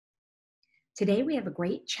Today we have a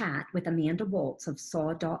great chat with Amanda Waltz of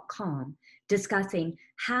saw.com discussing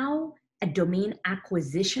how a domain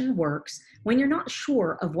acquisition works when you're not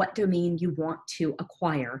sure of what domain you want to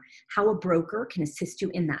acquire, how a broker can assist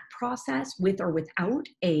you in that process with or without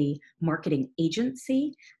a marketing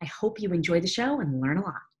agency. I hope you enjoy the show and learn a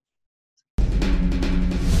lot.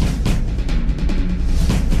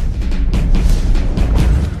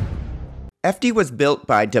 FD was built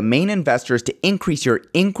by domain investors to increase your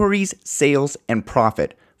inquiries, sales, and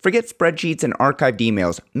profit. Forget spreadsheets and archived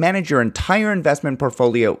emails. Manage your entire investment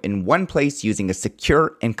portfolio in one place using a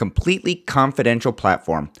secure and completely confidential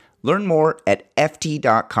platform. Learn more at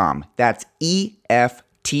FT.com. That's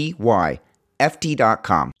EFTY,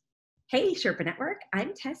 FT.com. Hey, Sherpa Network.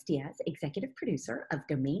 I'm Tess Diaz, executive producer of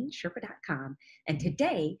DomainSherpa.com. And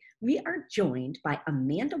today we are joined by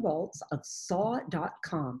Amanda Waltz of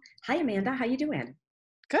saw.com. Hi, Amanda. How you doing?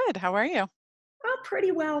 Good. How are you? Oh,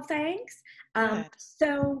 pretty well, thanks. Good.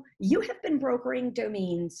 So you have been brokering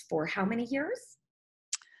domains for how many years?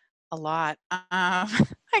 A lot. I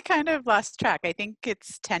kind of lost track. I think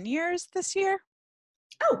it's 10 years this year.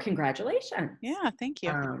 Oh, congratulations. Yeah, thank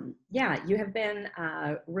you. Yeah, you have been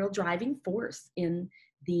a real driving force in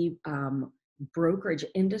the brokerage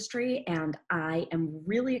industry, and I am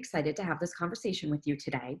really excited to have this conversation with you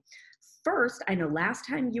today. First, I know last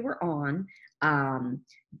time you were on,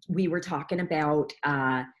 we were talking about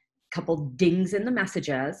a couple dings in the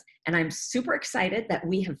messages, and I'm super excited that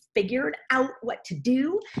we have figured out what to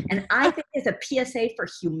do. And I think as a PSA for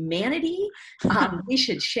humanity, we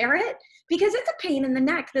should share it because it's a pain in the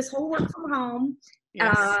neck. This whole work from home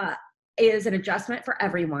Yes. is an adjustment for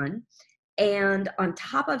everyone. And on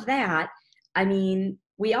top of that, I mean,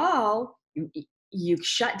 you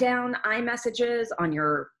shut down iMessages on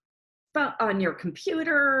your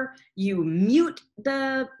computer, you mute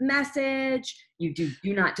the message, you do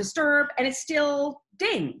not disturb, and it still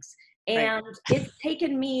dings. And It's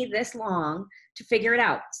taken me this long to figure it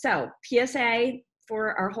out. So PSA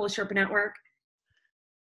for our whole Sherpa network.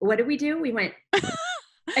 What did we do? We went.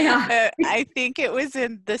 I think it was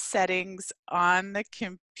in the settings on the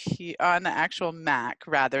on the actual Mac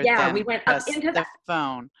rather than we went up into the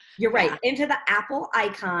phone. You're right, into the Apple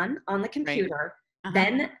icon on the computer. Right.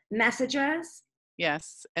 Then messages.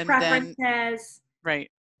 Yes, and preferences. Then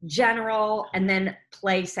general, and then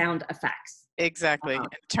play sound effects. Exactly.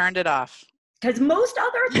 Turned it off. Because most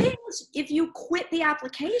other things, if you quit the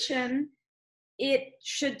application, it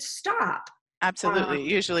should stop. Absolutely.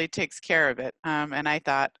 Usually takes care of it. And I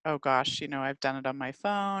thought, oh gosh, I've done it on my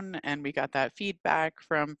phone, and we got that feedback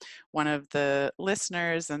from one of the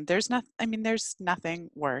listeners, and there's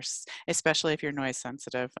nothing worse, especially if you're noise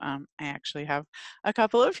sensitive. I actually have a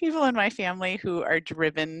couple of people in my family who are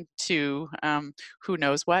driven to who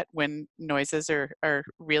knows what when noises are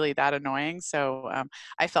really that annoying. So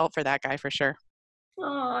I felt for that guy for sure.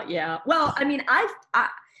 Oh, yeah. Well, I mean,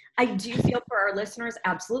 I do feel for our listeners,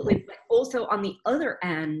 absolutely. But also on the other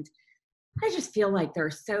end, I just feel like there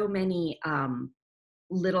are so many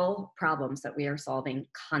little problems that we are solving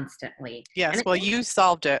constantly. Yes, well, you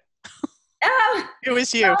solved it. Oh, it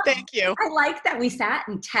was you. Thank you. I like that we sat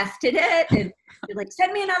and tested it, and you're like,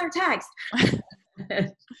 send me another text.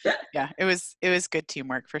 Yeah, it was good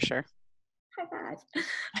teamwork for sure. High five.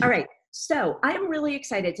 All right. So I'm really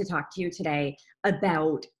excited to talk to you today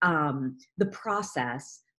about the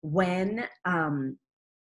process when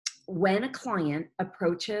a client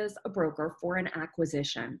approaches a broker for an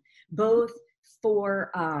acquisition, both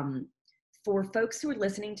for folks who are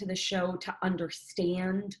listening to the show to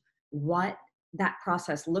understand what that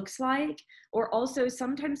process looks like, or also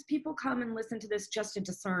sometimes people come and listen to this just to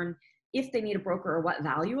discern if they need a broker or what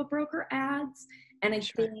value a broker adds. And I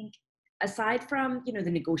think aside from, the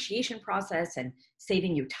negotiation process and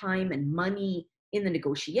saving you time and money in the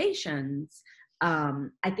negotiations,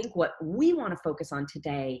 I think what we want to focus on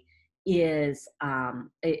today is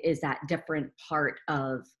that different part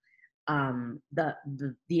of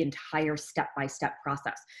the entire step-by-step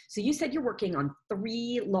process. So you said you're working on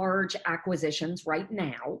 3 large acquisitions right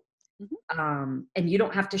now, and you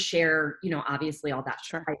don't have to share, obviously all that's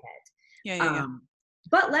private. Yeah.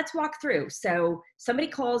 But let's walk through. So somebody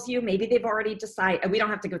calls you, maybe they've already decided, we don't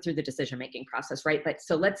have to go through the decision-making process, right? But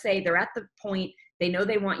so let's say they're at the point, they know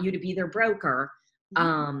they want you to be their broker.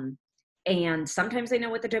 And sometimes they know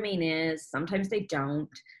what the domain is, sometimes they don't.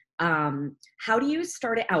 How do you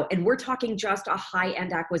start it out? And we're talking just a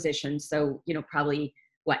high-end acquisition. So, probably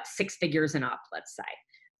 6 figures and up, let's say.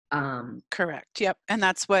 Correct. Yep. And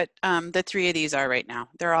that's what the 3 of these are right now.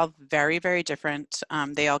 They're all very, very different.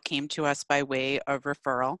 They all came to us by way of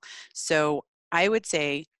referral. So I would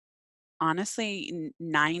say honestly,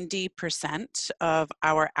 90% of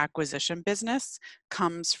our acquisition business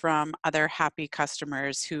comes from other happy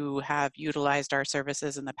customers who have utilized our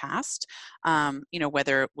services in the past.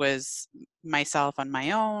 Whether it was myself on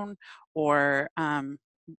my own or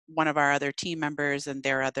one of our other team members and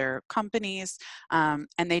their other companies, and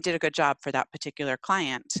they did a good job for that particular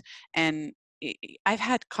client. And I've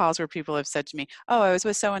had calls where people have said to me, "Oh, I was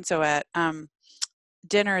with so and so at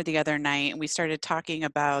dinner the other night, and we started talking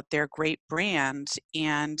about their great brand,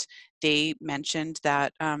 and they mentioned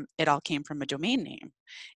that it all came from a domain name,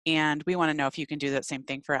 and we want to know if you can do that same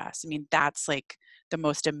thing for us." I mean, that's like the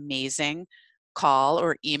most amazing call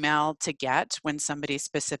or email to get when somebody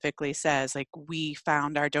specifically says, like, we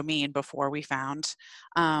found our domain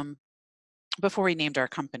um, before we named our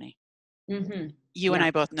company. Mm-hmm. You and Yeah.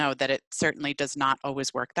 I both know that it certainly does not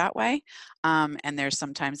always work that way. And there's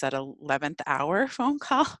sometimes that 11th hour phone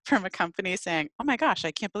call from a company saying, "Oh my gosh,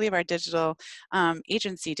 I can't believe our digital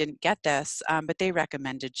agency didn't get this, but they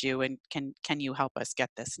recommended you, and can you help us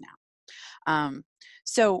get this now?"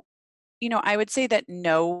 So, I would say that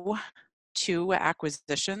no two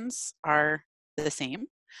acquisitions are the same.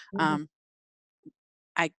 Mm-hmm. Um,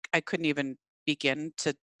 I couldn't even begin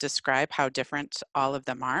to describe how different all of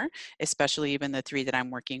them are, especially even the three that I'm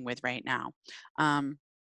working with right now. Um,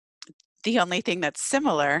 the only thing that's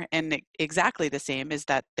similar and exactly the same is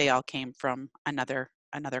that they all came from another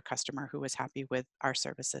customer who was happy with our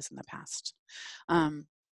services in the past. Um,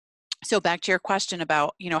 so back to your question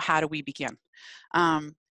about, how do we begin?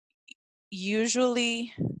 Um,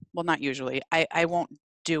 Usually, well, not usually, I won't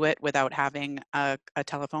do it without having a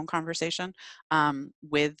telephone conversation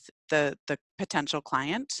with the potential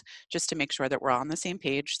client, just to make sure that we're all on the same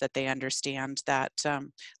page, that they understand that,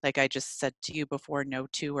 like I just said to you before, no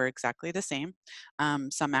two are exactly the same.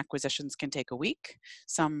 Some acquisitions can take a week,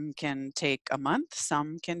 some can take a month,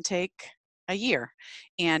 some can take a year,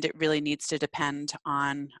 and it really needs to depend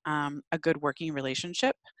on a good working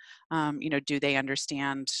relationship. Do they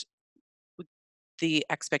understand the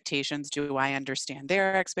expectations? Do I understand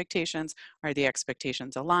their expectations? Are the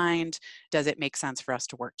expectations aligned? Does it make sense for us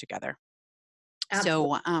to work together?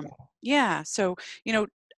 Absolutely. So, yeah, so, you know,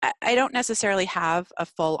 I don't necessarily have a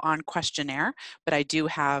full on questionnaire, but I do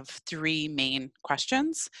have three main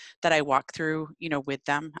questions that I walk through, with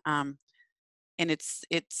them. And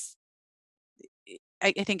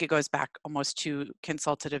I think it goes back almost to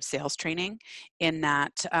consultative sales training, in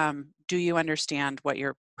that, do you understand what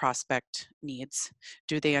your prospect needs?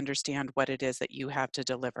 Do they understand what it is that you have to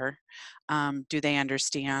deliver? Do they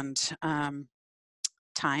understand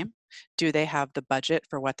time? Do they have the budget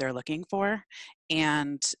for what they're looking for?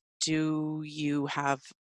 And if you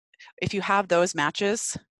have those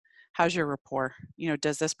matches, how's your rapport?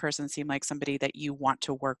 Does this person seem like somebody that you want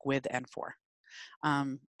to work with and for?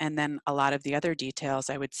 And then a lot of the other details,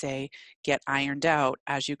 I would say, get ironed out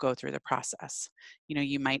as you go through the process.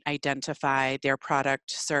 You might identify their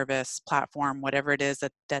product, service, platform, whatever it is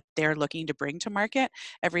that they're looking to bring to market.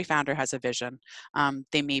 Every founder has a vision.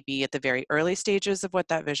 They may be at the very early stages of what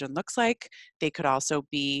that vision looks like. They could also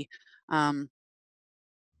be um,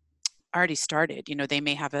 already started. They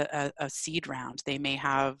may have a seed round.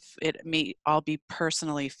 It may all be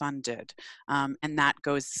personally funded, and that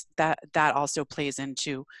also plays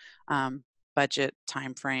into budget,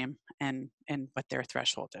 time frame, and what their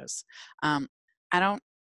threshold is. um, i don't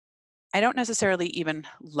I don't necessarily even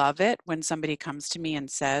love it when somebody comes to me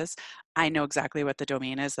and says, "I know exactly what the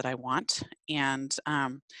domain is that I want, and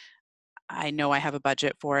I know I have a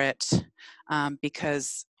budget for it,"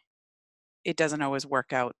 because it doesn't always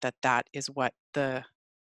work out that is what the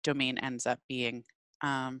domain ends up being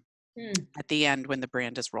um, Hmm. at the end when the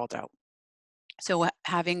brand is rolled out. So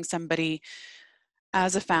having somebody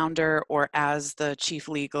as a founder or as the chief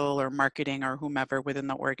legal or marketing or whomever within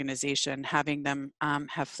the organization, having them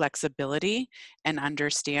have flexibility and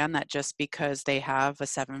understand that just because they have a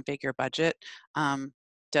 7-figure budget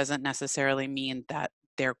doesn't necessarily mean that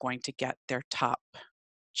they're going to get their top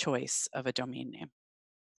choice of a domain name.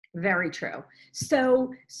 Very true.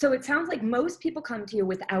 So it sounds like most people come to you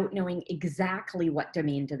without knowing exactly what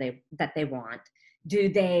domain that they want. Do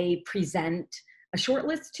they present a short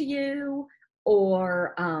list to you,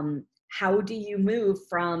 or how do you move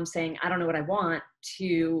from saying I don't know what I want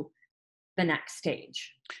to the next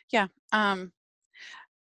stage? Yeah.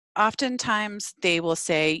 Oftentimes they will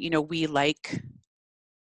say, we like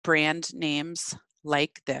brand names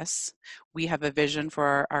like this. We have a vision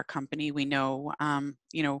for our company. We know how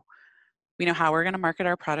we're going to market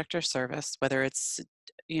our product or service, whether it's,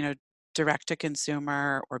 you know, direct to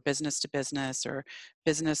consumer or business to business or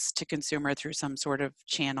business to consumer through some sort of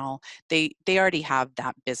channel, they already have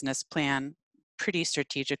that business plan pretty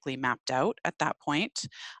strategically mapped out at that point.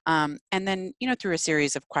 And then, through a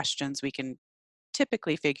series of questions, we can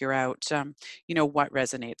typically figure out, what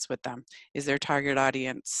resonates with them. Is their target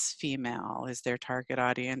audience female? Is their target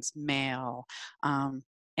audience male?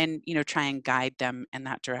 And try and guide them in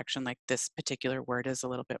that direction. Like, this particular word is a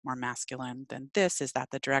little bit more masculine than this. Is that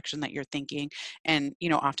the direction that you're thinking? And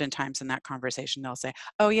oftentimes in that conversation they'll say,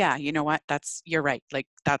 oh yeah, you know what, you're right, like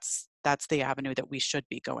that's the avenue that we should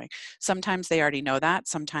be going. Sometimes they already know that,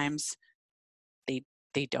 sometimes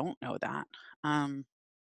they don't know that.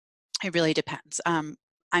 It really depends.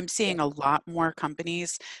 I'm seeing a lot more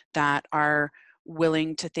companies that are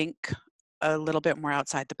willing to think a little bit more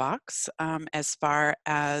outside the box, as far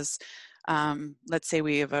as, let's say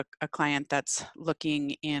we have a client that's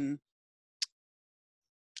looking in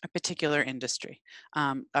a particular industry,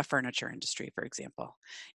 a furniture industry, for example,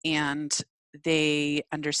 and they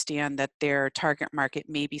understand that their target market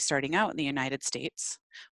may be starting out in the United States,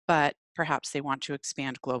 but perhaps they want to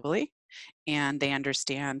expand globally, and they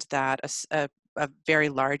understand that a very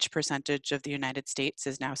large percentage of the United States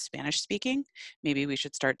is now Spanish speaking. Maybe we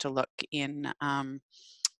should start to look in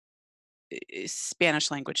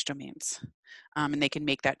Spanish language domains. And they can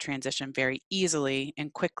make that transition very easily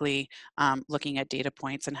and quickly, looking at data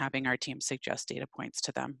points and having our team suggest data points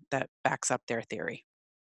to them that backs up their theory.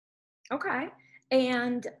 Okay.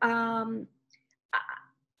 And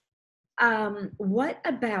what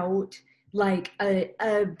about like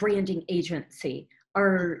a branding agency?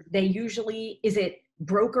 Are they usually, is it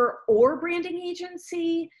broker or branding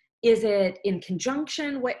agency? Is it in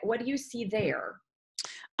conjunction? What do you see there?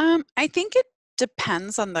 I think it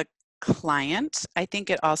depends on the client. I think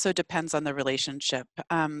it also depends on the relationship.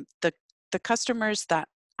 The customers that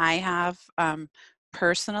I have,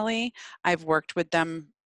 personally, I've worked with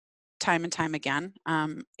them time and time again,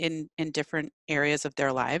 in different areas of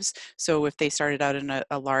their lives. So if they started out in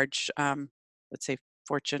a large, let's say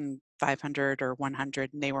Fortune 500 or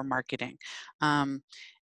 100, and they were marketing,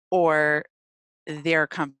 or their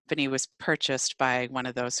company was purchased by one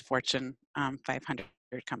of those Fortune 500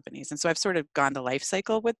 companies. And so I've sort of gone the life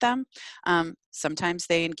cycle with them. Sometimes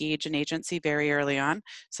they engage an agency very early on.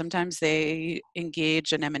 Sometimes they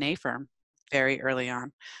engage an M&A firm very early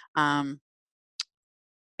on.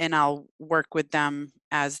 And I'll work with them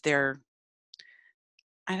as they're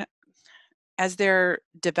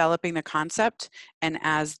developing the concept, and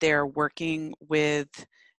as they're working with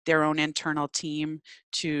their own internal team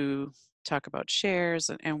to talk about shares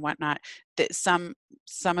and whatnot. That some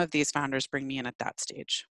of these founders bring me in at that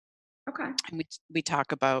stage. Okay. And we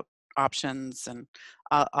talk about options and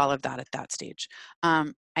all of that at that stage.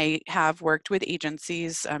 I have worked with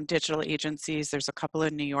agencies, digital agencies. There's a couple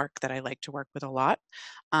in New York that I like to work with a lot.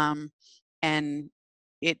 And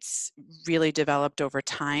it's really developed over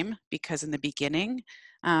time, because in the beginning,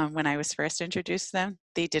 when I was first introduced to them,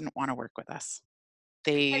 they didn't want to work with us.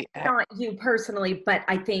 And not you personally, but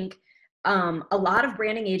I think a lot of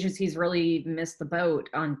branding agencies really miss the boat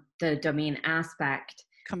on the domain aspect.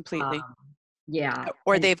 Completely. Yeah.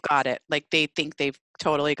 Or they've got it. Like, they think they've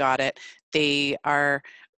totally got it. They are,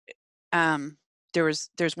 there's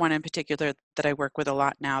one in particular that I work with a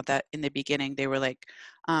lot now, that in the beginning they were like,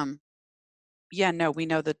 yeah, no, we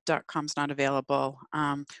know the .com's not available.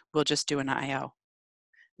 We'll just do an IO.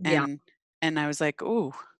 Yeah. And I was like,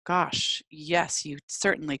 oh gosh, yes, you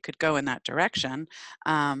certainly could go in that direction.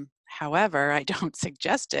 However, I don't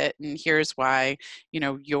suggest it. And here's why,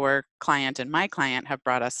 your client and my client have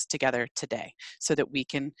brought us together today, so that we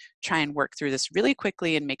can try and work through this really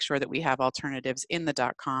quickly and make sure that we have alternatives in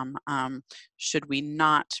the .com. Should we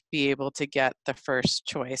not be able to get the first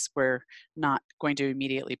choice, we're not going to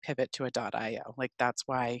immediately pivot to a .io. Like, that's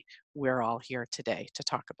why we're all here today to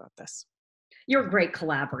talk about this. You're a great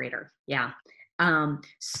collaborator. Yeah.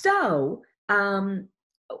 So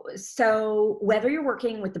whether you're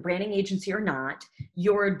working with the branding agency or not,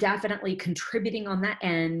 you're definitely contributing on that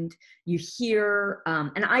end. You hear,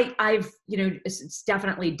 and I've, it's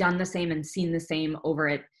definitely done the same and seen the same over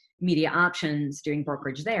at Media Options doing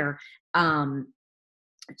brokerage there.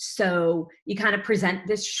 So you kind of present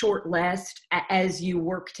this short list as you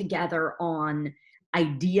work together on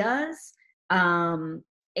ideas,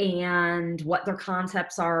 and what their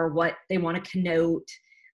concepts are, what they want to connote,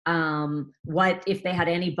 what, if they had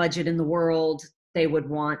any budget in the world, they would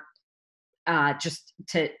want, just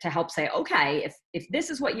to help say, okay, if this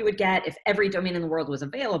is what you would get if every domain in the world was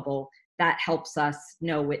available, that helps us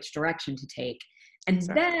know which direction to take. And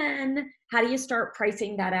Then how do you start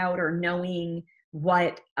pricing that out, or knowing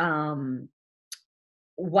what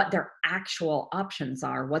their actual options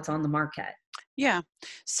are, what's on the market. Yeah.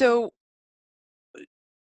 So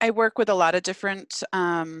I work with a lot of different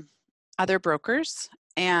other brokers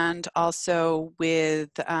and also with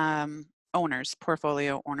owners,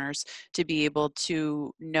 portfolio owners, to be able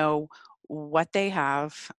to know what they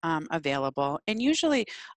have available. And usually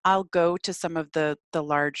I'll go to some of the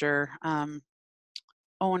larger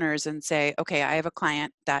owners and say, okay, I have a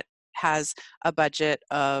client that has a budget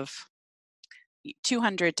of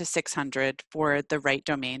 200 to 600 for the right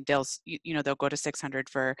domain. They'll go to 600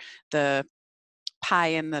 for the pie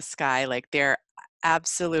in the sky, like their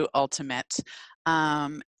absolute ultimate.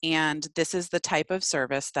 And this is the type of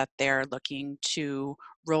service that they're looking to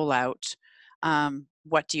roll out.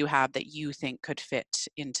 What do you have that you think could fit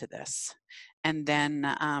into this? And then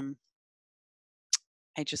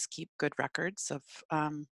I just keep good records of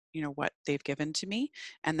what they've given to me.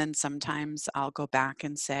 And then sometimes I'll go back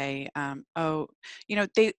and say,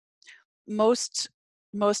 they most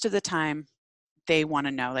of the time they want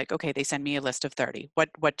to know, like, okay, they send me a list of 30.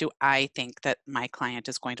 What do I think that my client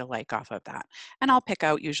is going to like off of that? And I'll pick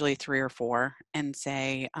out usually 3 or 4 and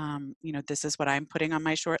say, this is what I'm putting on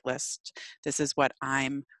my short list. This is what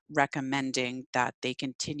I'm recommending that they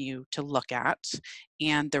continue to look at.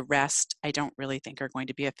 And the rest, I don't really think are going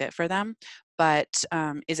to be a fit for them. But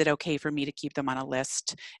is it okay for me to keep them on a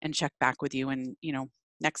list and check back with you and,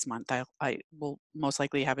 next month I will most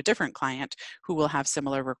likely have a different client who will have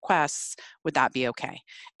similar requests. Would that be okay?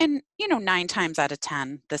 And 9 times out of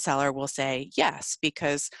 10, the seller will say yes,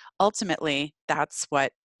 because ultimately that's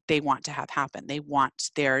what they want to have happen. They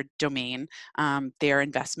want their domain, their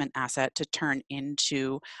investment asset, to turn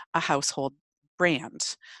into a household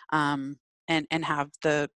brand, and have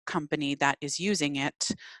the company that is using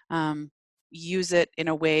it use it in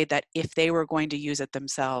a way that if they were going to use it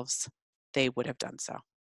themselves, they would have done so.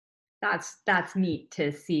 That's neat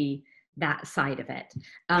to see that side of it.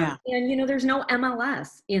 Yeah. And there's no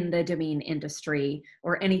MLS in the domain industry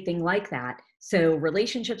or anything like that. So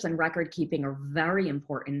relationships and record keeping are very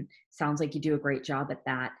important. Sounds like you do a great job at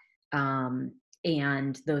that.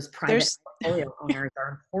 And those private portfolio owners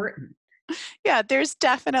are important. Yeah, there's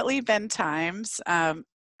definitely been times.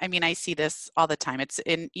 I see this all the time.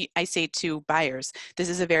 I say to buyers, this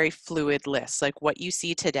is a very fluid list. Like, what you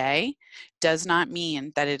see today does not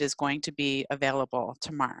mean that it is going to be available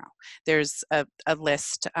tomorrow. There's a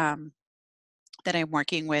list that I'm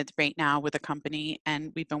working with right now with a company,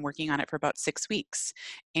 and we've been working on it for about 6 weeks.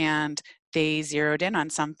 And they zeroed in on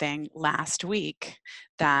something last week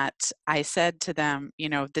that I said to them,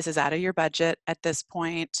 this is out of your budget at this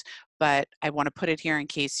point, but I want to put it here in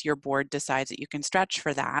case your board decides that you can stretch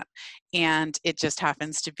for that. And it just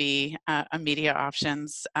happens to be a media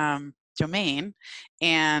options domain.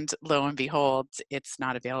 And lo and behold, it's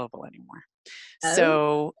not available anymore. Oh.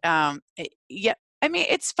 So, yeah,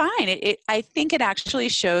 it's fine. I think it actually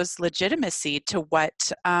shows legitimacy to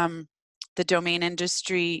what the domain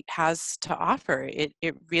industry has to offer.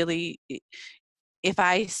 It really, if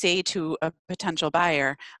I say to a potential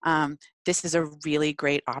buyer, this is a really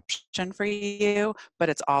great option for you, but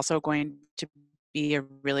it's also going to be a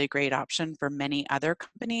really great option for many other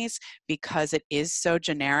companies because it is so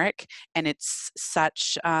generic and it's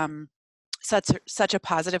such a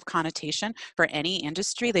positive connotation for any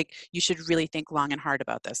industry. Like, you should really think long and hard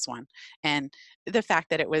about this one. And the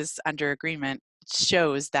fact that it was under agreement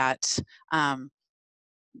shows that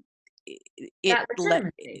That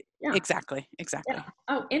legitimacy. Yeah. Exactly. Yeah.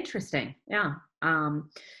 Oh, interesting. Yeah.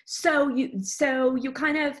 So you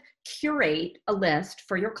kind of curate a list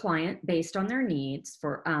for your client based on their needs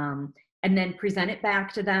and then present it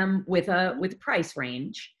back to them with a price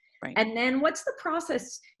range. Right. And then what's the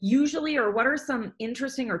process usually, or what are some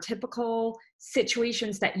interesting or typical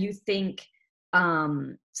situations that you think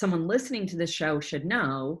someone listening to this show should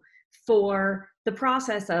know for the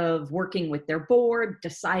process of working with their board,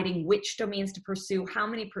 deciding which domains to pursue? How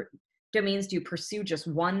many domains do you pursue? Just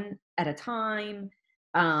one at a time?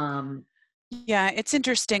 Yeah, it's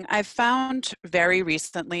interesting. I've found very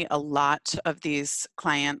recently a lot of these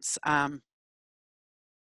clients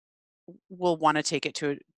will want to take it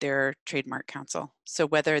to their trademark counsel. So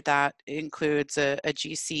whether that includes a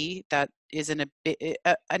GC that is in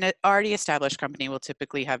an already established company will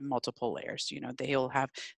typically have multiple layers. They'll have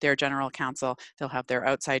their general counsel, they'll have their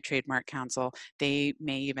outside trademark counsel, they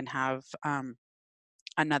may even have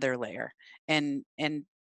another layer. And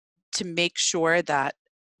to make sure that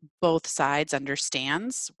both sides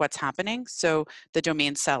understands what's happening. So the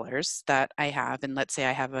domain sellers that I have, and let's say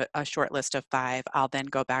I have a short list of 5, I'll then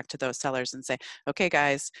go back to those sellers and say, okay,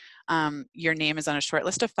 guys, your name is on a short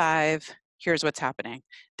list of 5. here's what's happening.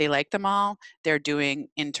 They like them all. They're doing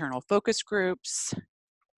internal focus groups,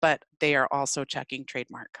 but they are also checking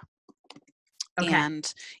trademark. Okay.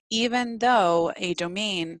 And even though a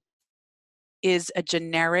domain is a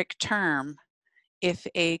generic term, if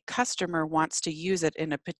a customer wants to use it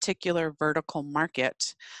in a particular vertical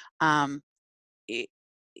market, it,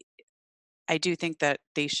 I do think that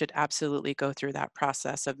they should absolutely go through that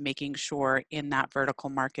process of making sure in that vertical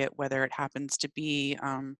market, whether it happens to be,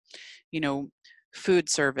 you know, food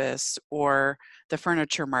service or the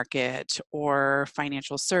furniture market or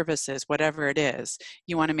financial services, whatever it is,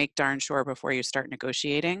 you want to make darn sure before you start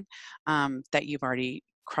negotiating that you've already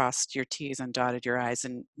crossed your T's and dotted your I's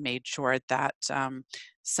and made sure that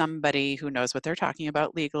somebody who knows what they're talking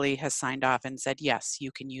about legally has signed off and said, yes,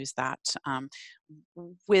 you can use that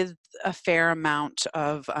with a fair amount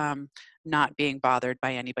of not being bothered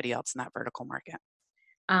by anybody else in that vertical market.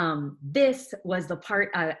 This was the part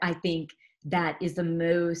I think that is the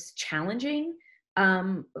most challenging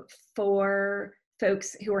for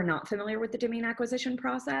folks who are not familiar with the domain acquisition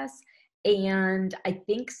process. And I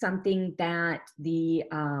think something that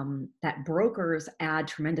that brokers add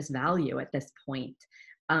tremendous value at this point.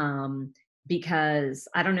 Because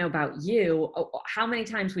I don't know about you, how many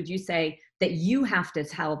times would you say that you have to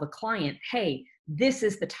tell the client, hey, this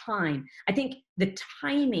is the time? I think the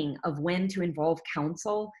timing of when to involve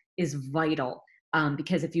counsel is vital,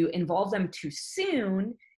 because if you involve them too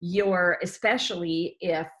soon, especially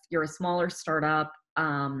if you're a smaller startup,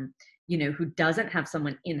 who doesn't have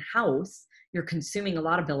someone in-house, you're consuming a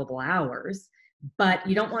lot of billable hours, but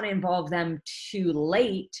you don't want to involve them too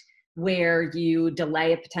late where you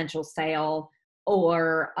delay a potential sale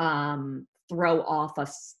or throw off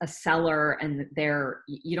a seller and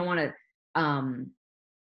you don't want to,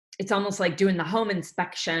 it's almost like doing the home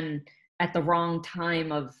inspection at the wrong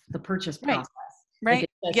time of the purchase process. Right.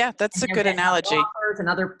 Like yeah, that's a good analogy. Offers,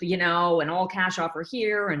 another, an all cash offer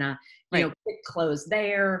here and a, quick close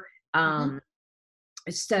there.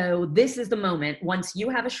 So this is the moment, once you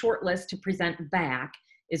have a short list to present back,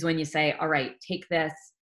 is when you say, all right, take this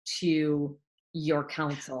to your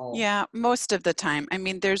counsel. Yeah, most of the time. I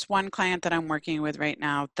mean, there's one client that I'm working with right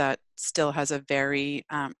now that still has a very,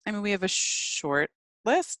 we have a short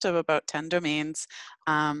list of about 10 domains,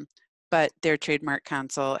 but their trademark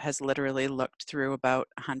counsel has literally looked through about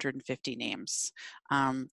 150 names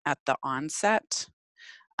at the onset.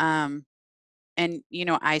 And,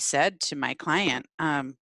 I said to my client,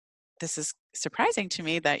 this is surprising to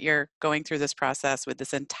me that you're going through this process with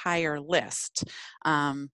this entire list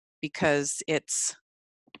because it's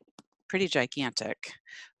pretty gigantic.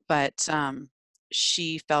 But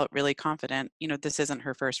she felt really confident. This isn't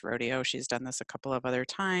her first rodeo. She's done this a couple of other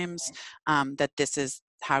times, that this is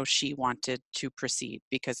how she wanted to proceed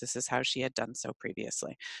because this is how she had done so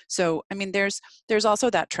previously. So, there's also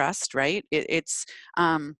that trust, right? It's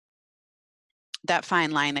that fine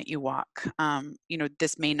line that you walk.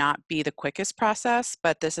 This may not be the quickest process,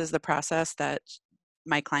 but this is the process that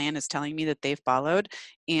my client is telling me that they've followed,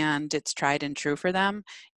 and it's tried and true for them,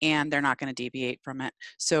 and they're not going to deviate from it.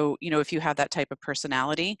 So, if you have that type of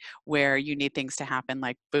personality where you need things to happen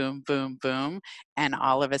like boom, boom, boom, and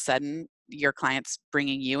all of a sudden your client's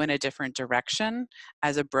bringing you in a different direction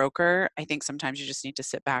as a broker, I think sometimes you just need to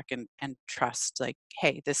sit back and trust, like,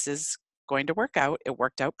 hey, this is going to work out. It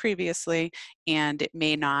worked out previously, and it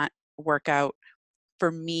may not work out for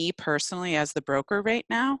me personally as the broker right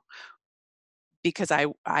now, because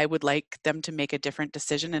I would like them to make a different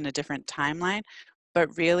decision in a different timeline.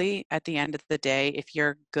 But really, at the end of the day, if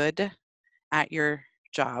you're good at your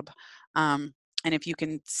job, and if you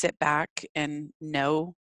can sit back and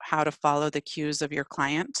know how to follow the cues of your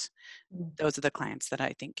client, those are the clients that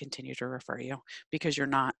I think continue to refer you, because you're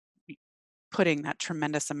not putting that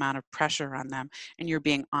tremendous amount of pressure on them, and you're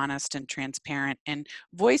being honest and transparent and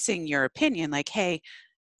voicing your opinion, like, hey,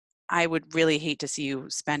 I would really hate to see you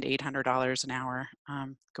spend $800 an hour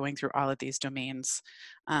going through all of these domains.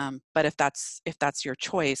 But if that's your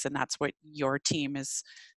choice and that's what your team is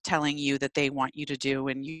telling you that they want you to do,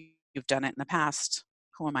 and you've done it in the past,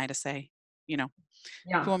 who am I to say?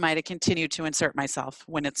 Yeah. Who am I to continue to insert myself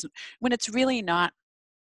when it's really not?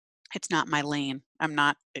 It's not my lane. I'm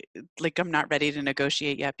not ready to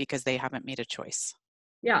negotiate yet because they haven't made a choice.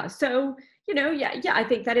 Yeah. So, I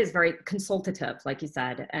think that is very consultative, like you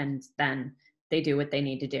said, and then they do what they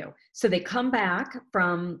need to do. So they come back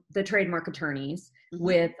from the trademark attorneys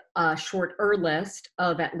with a shorter list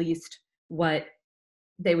of at least what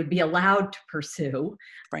they would be allowed to pursue.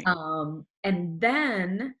 Right. And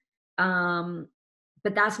then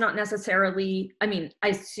but that's not necessarily, I mean, I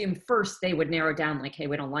assume first they would narrow down like, hey,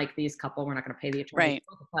 we don't like these couple, we're not going to pay the attorney Right.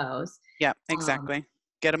 for those. Yeah, Um, exactly.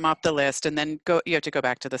 Get them off the list, and then you have to go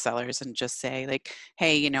back to the sellers and just say like,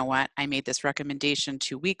 hey, you know what? I made this recommendation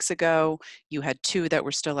 2 weeks ago. You had two that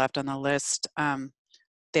were still left on the list.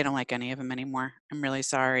 They don't like any of them anymore. I'm really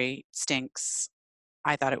sorry. Stinks.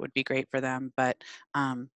 I thought it would be great for them, but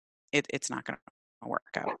it's not going to work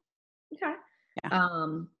out. okay. Yeah.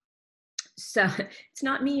 So it's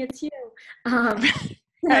not me, it's you. Um,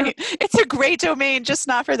 Right. It's a great domain, just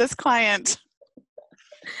not for this client.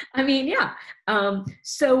 I mean, yeah.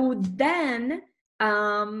 So then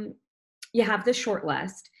you have the short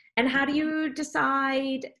list. And how do you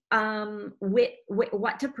decide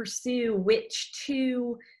what to pursue, which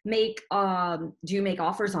to make? Do you make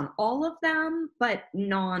offers on all of them, but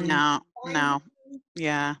No, no.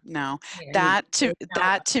 Yeah, no. That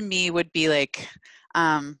to me would be like,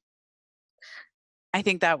 I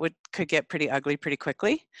think that could get pretty ugly pretty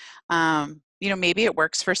quickly. Maybe it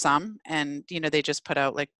works for some, and they just put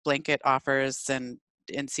out like blanket offers and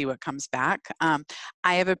see what comes back. I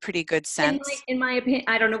have a pretty good sense. In my opinion,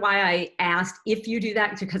 I don't know why I asked if you do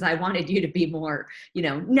that, because I wanted you to be more,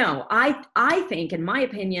 no, I think in my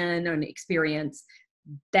opinion and experience,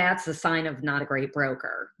 that's a sign of not a great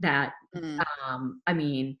broker. That, I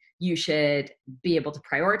mean, you should be able to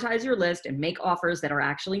prioritize your list and make offers that are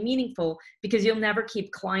actually meaningful, because you'll never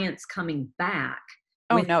keep clients coming back.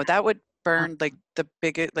 Oh no, that would burn like the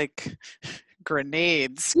biggest, like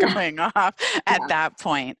grenades going off at that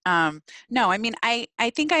point. No, I mean, I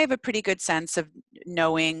think I have a pretty good sense of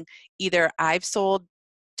knowing either I've sold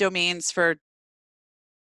domains for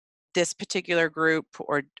this particular group,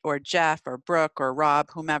 or Jeff or Brooke or Rob,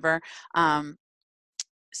 whomever.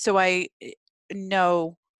 So I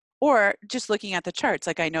know, or just looking at the charts,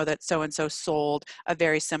 like I know that so-and-so sold a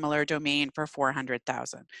very similar domain for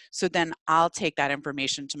 400,000. So then I'll take that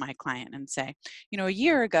information to my client and say, a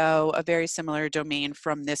year ago, a very similar domain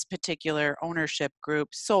from this particular ownership group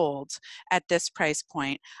sold at this price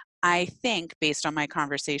point. I think based on my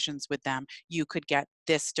conversations with them, you could get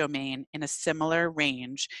this domain in a similar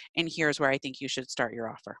range, and here's where I think you should start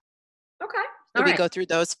your offer. Okay. So we go through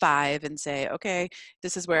those 5 and say, okay,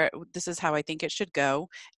 this is how I think it should go.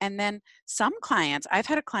 And then some clients, I've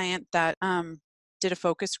had a client that did a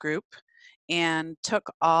focus group and took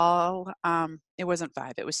all, it wasn't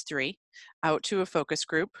 5, it was 3, out to a focus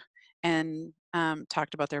group and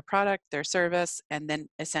talked about their product, their service, and then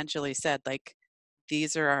essentially said, like,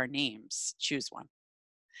 these are our names, choose one.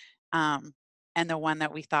 And the one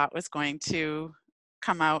that we thought was going to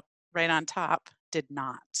come out right on top did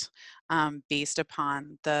not, based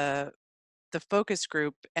upon the focus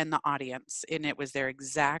group and the audience, and it was their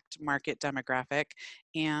exact market demographic,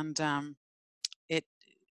 and it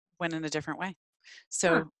went in a different way.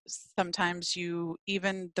 So sometimes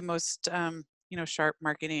even the most sharp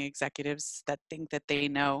marketing executives that think that they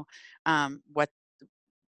know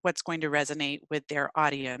what's going to resonate with their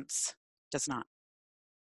audience does not.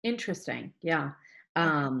 Interesting. Yeah.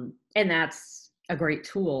 And that's a great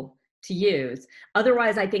tool to use.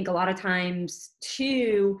 Otherwise, I think a lot of times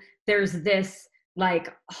too, there's this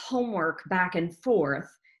like homework back and forth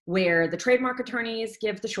where the trademark attorneys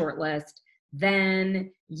give the short list,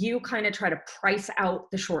 then you kind of try to price out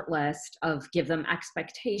the short list, give them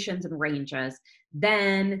expectations and ranges,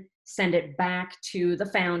 then send it back to the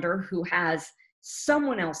founder who has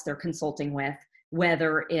someone else they're consulting with,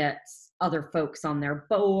 whether it's other folks on their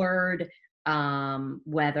board,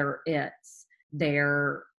 whether it's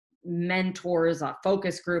their mentors, a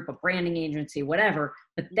focus group, a branding agency, whatever,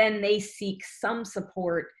 but then they seek some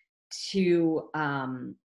support to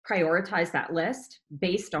prioritize that list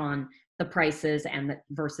based on the prices and the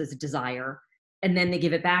versus desire. And then they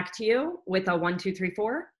give it back to you with a 1, 2, 3,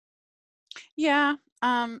 4. Yeah.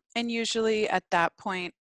 And usually at that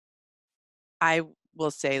point, I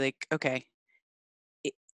will say, like, okay,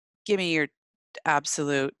 give me your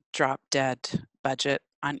absolute drop dead budget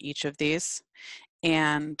on each of these.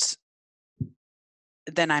 And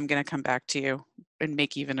then I'm going to come back to you and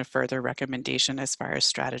make even a further recommendation as far as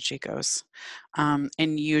strategy goes.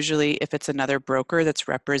 And usually if it's another broker that's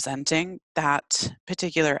representing that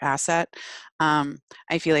particular asset,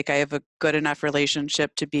 I feel like I have a good enough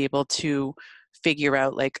relationship to be able to figure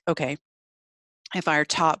out, like, okay, if our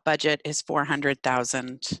top budget is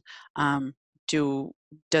 400,000,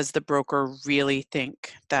 does the broker really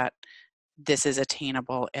think that this is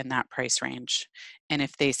attainable in that price range? And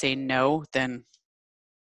if they say no, then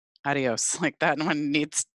adios. Like, that one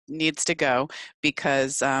needs to go,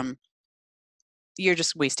 because you're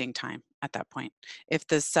just wasting time. at that point. If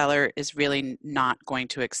the seller is really not going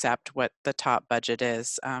to accept what the top budget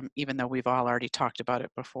is, even though we've all already talked about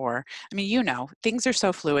it before. I mean, things are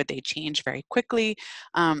so fluid, they change very quickly.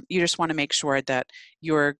 You just want to make sure that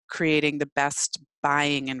you're creating the best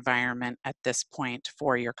buying environment at this point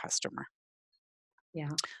for your customer. Yeah.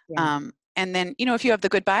 Yeah. And then, if you have the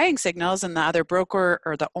good buying signals and the other broker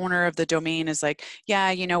or the owner of the domain is like, yeah,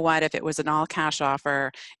 you know what, if it was an all cash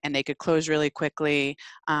offer and they could close really quickly,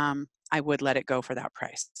 I would let it go for that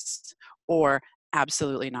price. Or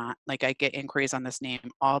absolutely not. Like, I get inquiries on this name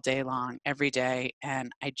all day long, every day, and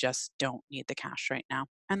I just don't need the cash right now.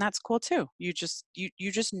 And that's cool too. You just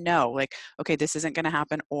know, like, okay, this isn't going to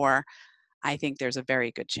happen, or I think there's a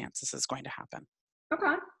very good chance this is going to happen.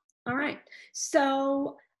 Okay. All right.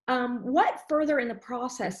 So, what further in the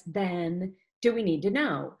process then do we need to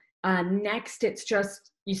know? Next, it's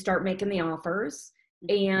just you start making the offers,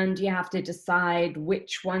 and you have to decide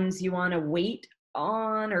which ones you want to wait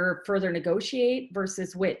on or further negotiate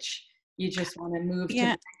versus which you just want to move to the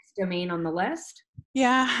next domain on the list.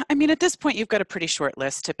 Yeah, I mean, at this point, you've got a pretty short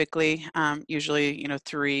list typically, usually,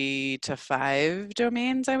 3 to 5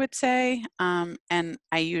 domains, I would say. And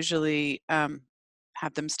I usually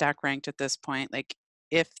have them stack ranked at this point. Like,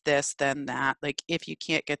 if this, then that. Like, if you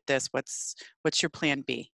can't get this, what's your plan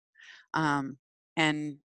B?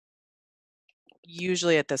 And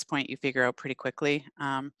usually at this point, you figure out pretty quickly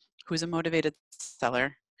who's a motivated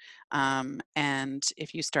seller. And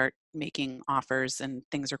if you start making offers and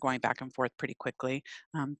things are going back and forth pretty quickly,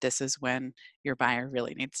 this is when your buyer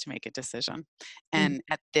really needs to make a decision. And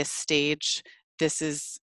at this stage, this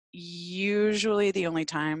is usually the only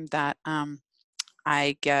time that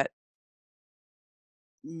I get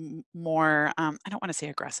more, I don't want to say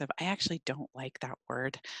aggressive. I actually don't like that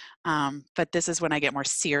word. But this is when I get more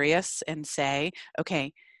serious and say,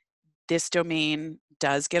 okay, this domain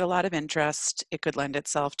does get a lot of interest. It could lend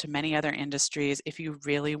itself to many other industries. If you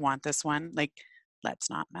really want this one, like, let's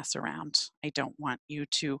not mess around. I don't want you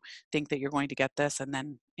to think that you're going to get this and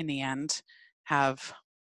then in the end have,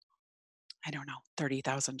 I don't know,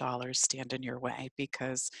 $30,000 stand in your way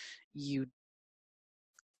because you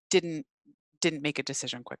didn't make a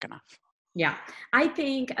decision quick enough. Yeah. I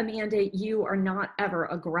think, Amanda, you are not ever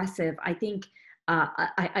aggressive. I think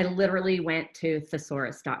I literally went to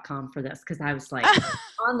thesaurus.com for this because I was like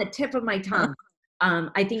on the tip of my tongue.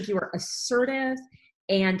 I think you were assertive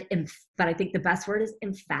but I think the best word is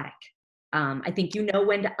emphatic. I think you know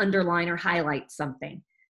when to underline or highlight something.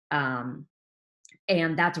 And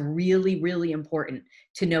that's really, really important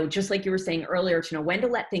to know, just like you were saying earlier, to know when to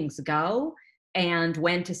let things go and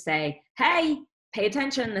when to say, hey, pay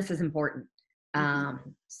attention, this is important. So I'm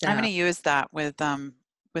going to use that with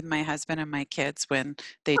my husband and my kids when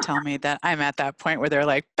they tell me that I'm at that point where they're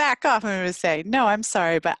like, back off. I'm going to say, no, I'm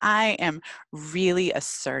sorry, but I am really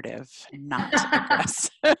assertive, not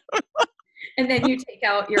aggressive. And then you take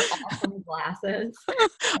out your awesome glasses.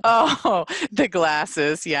 Oh, the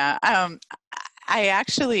glasses. Yeah.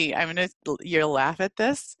 You'll laugh at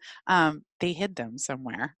this. They hid them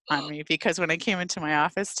somewhere on me because when I came into my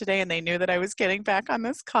office today and they knew that I was getting back on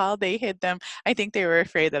this call, they hid them. I think they were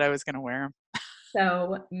afraid that I was going to wear them.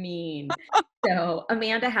 So mean. So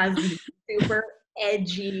Amanda has these super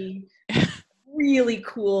edgy, really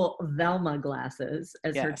cool Velma glasses,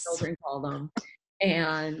 as her children call them.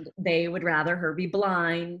 And they would rather her be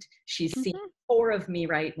blind. She's seen 4 of me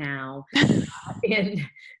right now in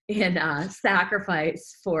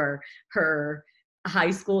sacrifice for her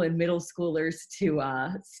high school and middle schoolers to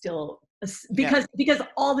still because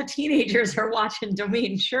all the teenagers are watching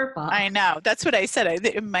Domain Sherpa. I know. That's what I said.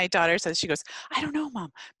 My daughter says, she goes, I don't know,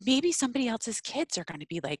 Mom. Maybe somebody else's kids are going to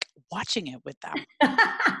be like watching it with them.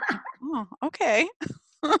 Oh, okay.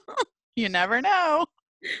 You never know.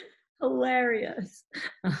 Hilarious.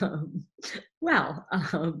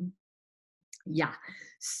 Yeah.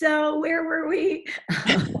 So where were we?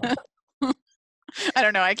 I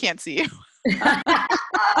don't know. I can't see you.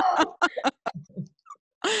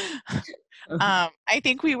 I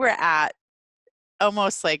think we were at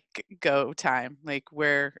almost like go time. Like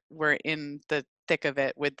we're in the thick of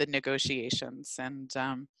it with the negotiations. And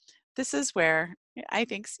this is where I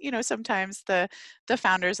think, sometimes the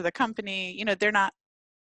founders of the company, they're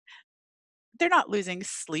not losing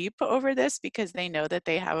sleep over this because they know that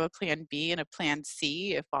they have a plan B and a plan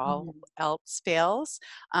C if all else fails.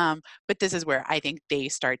 But this is where I think they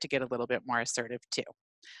start to get a little bit more assertive too.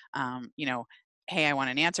 Hey, I want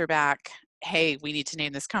an answer back. Hey, we need to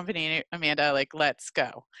name this company, Amanda, like, let's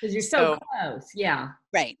go. Because you're so close. Yeah.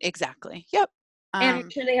 Right. Exactly. Yep. And I'm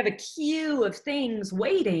sure they have a queue of things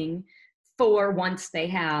waiting for once they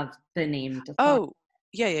have the name defined. Oh,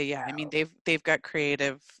 Yeah. I mean, they've got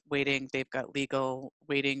creative waiting, they've got legal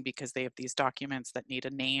waiting because they have these documents that need a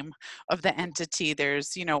name of the entity.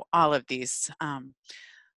 There's, all of these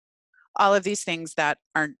things that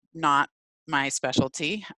are not my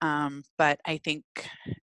specialty. But I think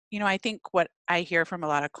what I hear from a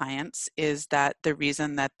lot of clients is that the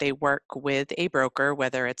reason that they work with a broker,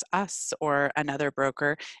 whether it's us or another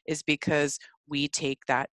broker, is because we take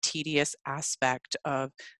that tedious aspect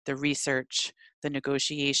of the research, the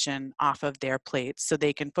negotiation off of their plates so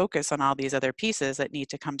they can focus on all these other pieces that need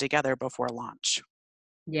to come together before launch.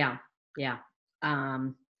 Yeah, yeah.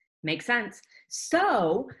 Um, Makes sense.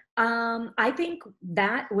 So I think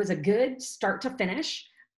that was a good start to finish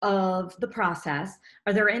of the process.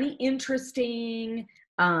 Are there any interesting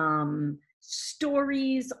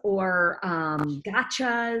stories or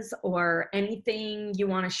gotchas or anything you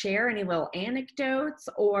want to share? Any little anecdotes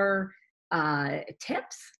or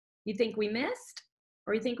tips you think we missed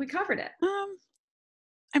or you think we covered it?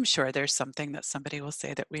 I'm sure there's something that somebody will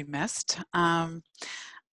say that we missed.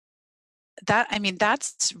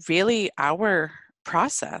 That's really our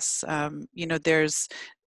process. There's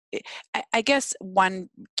I guess one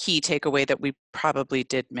key takeaway that we probably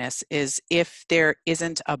did miss is if there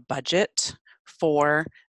isn't a budget for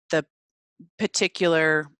the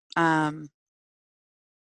particular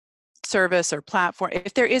service or platform,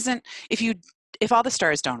 if all the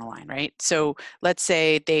stars don't align, right? So let's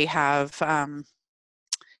say they have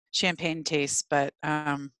champagne taste, but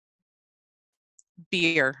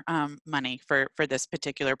beer money for this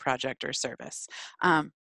particular project or service.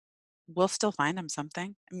 We'll still find them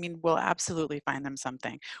something. I mean, we'll absolutely find them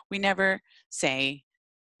something. We never say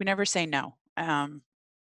no.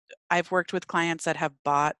 I've worked with clients that have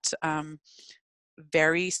bought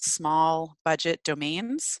very small budget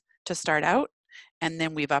domains to start out, and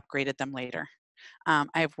then we've upgraded them later.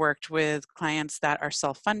 I've worked with clients that are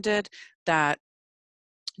self-funded, that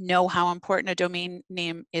know how important a domain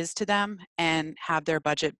name is to them and have their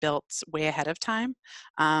budget built way ahead of time.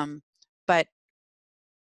 But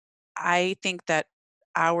I think that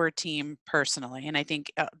our team personally, and I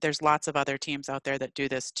think there's lots of other teams out there that do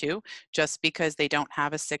this too, just because they don't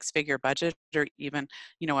have a 6-figure budget or even,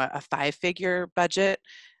 a 5-figure budget,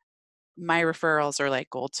 my referrals are like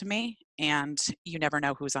gold to me, and you never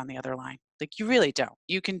know who's on the other line. Like, you really don't.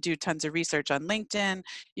 You can do tons of research on LinkedIn,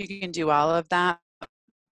 you can do all of that,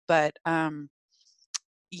 but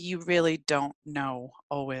you really don't know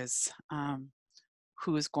always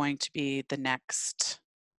who's going to be the next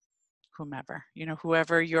whomever,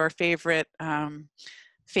 whoever your favorite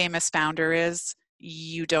famous founder is.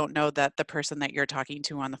 You don't know that the person that you're talking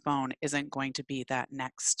to on the phone isn't going to be that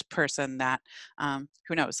next person that,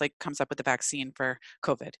 who knows, like comes up with the vaccine for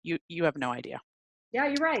COVID. You have no idea. Yeah,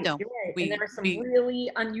 you're right. So You're right. And there we are some we really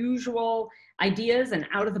unusual ideas and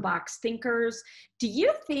out of the box thinkers. Do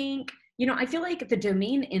you think, I feel like the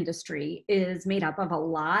domain industry is made up of a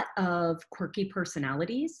lot of quirky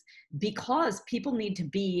personalities because people need to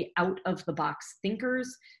be out of the box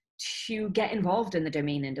thinkers to get involved in the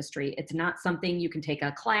domain industry. It's not something you can take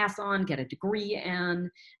a class on, get a degree in.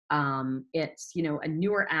 It's, a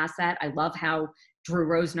newer asset. I love how Drew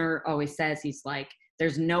Rosner always says, he's like,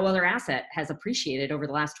 there's no other asset has appreciated over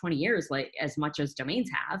the last 20 years like as much as domains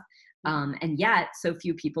have, and yet so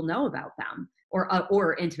few people know about them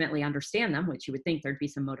or intimately understand them, which you would think there'd be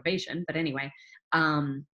some motivation. But anyway,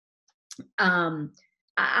 I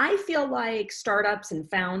feel like startups and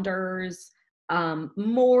founders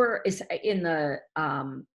more is in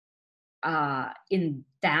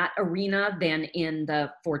that arena than in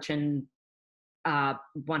the Fortune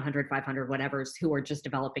 100, 500, whatever's who are just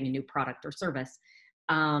developing a new product or service.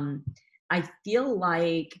 I feel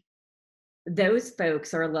like those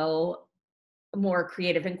folks are a little more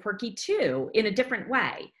creative and quirky too, in a different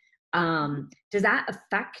way. Does that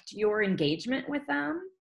affect your engagement with them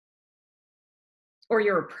or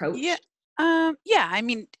your Yeah. approach? Yeah, I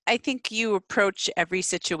mean, I think you approach every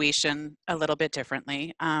situation a little bit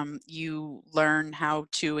differently. You learn how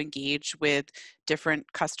to engage with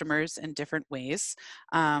different customers in different ways.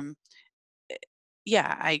 Um,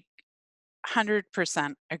 yeah, I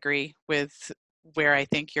 100% agree with where I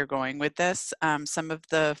think you're going with this. Some of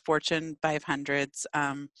the Fortune 500s,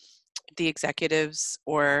 the executives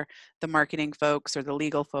or the marketing folks or the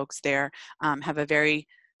legal folks there have they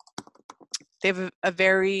have a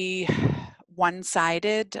very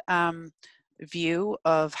one-sided view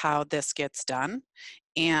of how this gets done.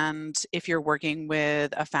 And if you're working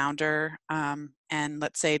with a founder and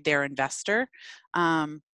let's say their investor,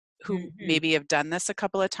 who Mm-hmm. maybe have done this a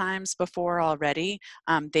couple of times before already,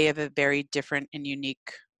 they have a very different and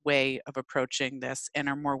unique way of approaching this and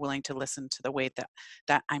are more willing to listen to the way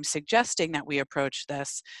that I'm suggesting that we approach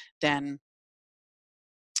this than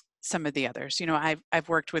some of the others. You know, I've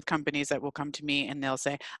worked with companies that will come to me and they'll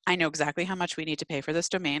say, I know exactly how much we need to pay for this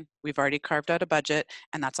domain. We've already carved out a budget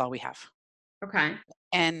and that's all we have. Okay.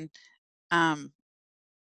 And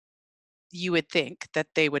you would think that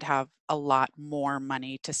they would have a lot more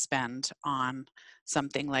money to spend on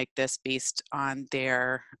something like this based on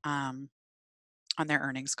their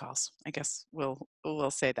earnings calls. I guess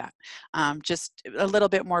we'll say that. Just a little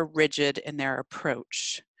bit more rigid in their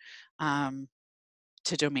approach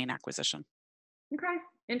to domain acquisition. Okay,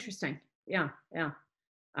 interesting. Yeah.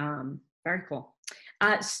 Very cool.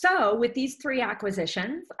 So with these 3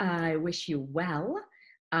 acquisitions, I wish you well.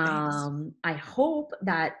 I hope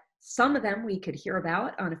that some of them we could hear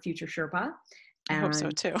about on a future Sherpa. I hope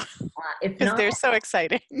so too. If Because not, they're so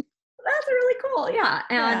exciting. that's really cool. Yeah.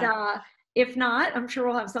 And Yeah. if not, I'm sure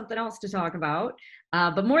we'll have something else to talk about.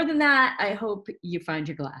 But more than that, I hope you find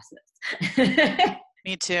your glasses.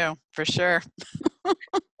 Me too, for sure.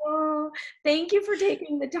 Oh, thank you for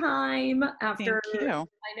taking the time after, Thank you.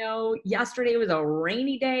 I know yesterday was a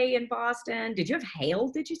rainy day in Boston. Did you have hail,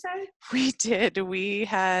 did you say? We did. We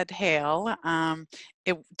had hail.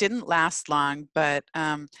 It didn't last long, but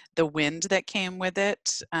the wind that came with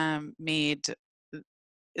it made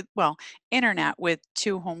internet with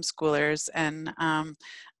 2 homeschoolers and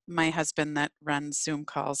my husband that runs Zoom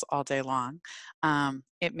calls all day long.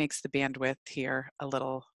 It makes the bandwidth here a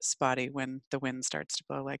little spotty when the wind starts to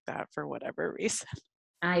blow like that for whatever reason.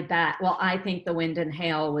 I bet. Well, I think the wind and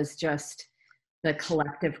hail was just the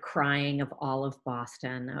collective crying of all of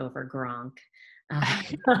Boston over Gronk.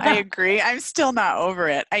 I agree. I'm still not over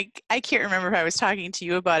it. I can't remember if I was talking to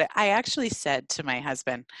you about it. I actually said to my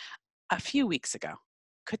husband a few weeks ago,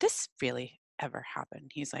 could this really ever happen?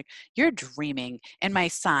 He's like, you're dreaming. And my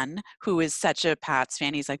son, who is such a Pats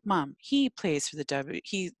fan, he's like, Mom, he plays for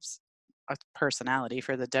he's a personality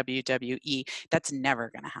for the WWE. That's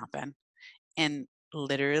never going to happen. And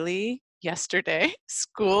literally yesterday,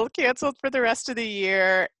 school canceled for the rest of the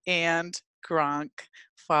year and Gronk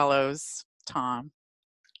follows Tom.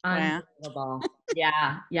 Unbelievable.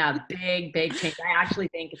 Yeah. Big change. I actually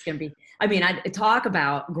think it's going to be, I talk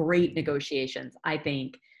about great negotiations. I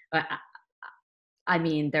think,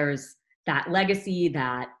 there's that legacy,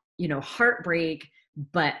 that, heartbreak,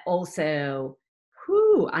 but also,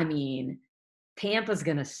 Tampa's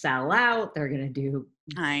going to sell out. They're going to do.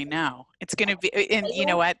 I know. It's going to be, and you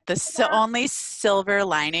know what? The only silver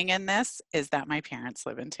lining in this is that my parents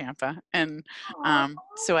live in Tampa. And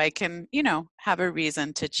so I can, have a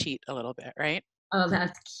reason to cheat a little bit, right? Oh,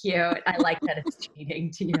 that's cute. I like that it's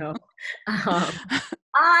cheating to you.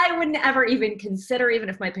 I wouldn't ever even consider, even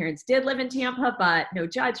if my parents did live in Tampa, but no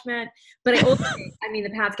judgment. But I also think, the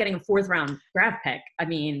Pats getting a 4th round draft pick.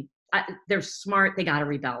 They're smart. They got to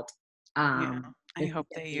rebuild. I hope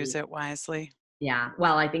they use it wisely. Yeah.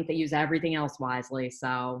 Well, I think they use everything else wisely.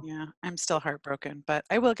 So yeah, I'm still heartbroken, but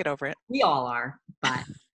I will get over it. We all are. But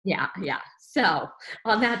yeah. So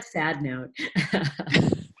on that sad note.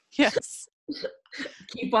 Yes.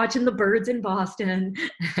 Keep watching the birds in Boston,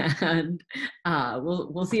 and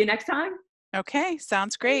we'll see you next time. Okay,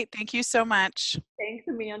 sounds great. Thank you so much. Thanks,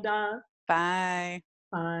 Amanda. Bye.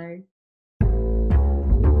 Bye.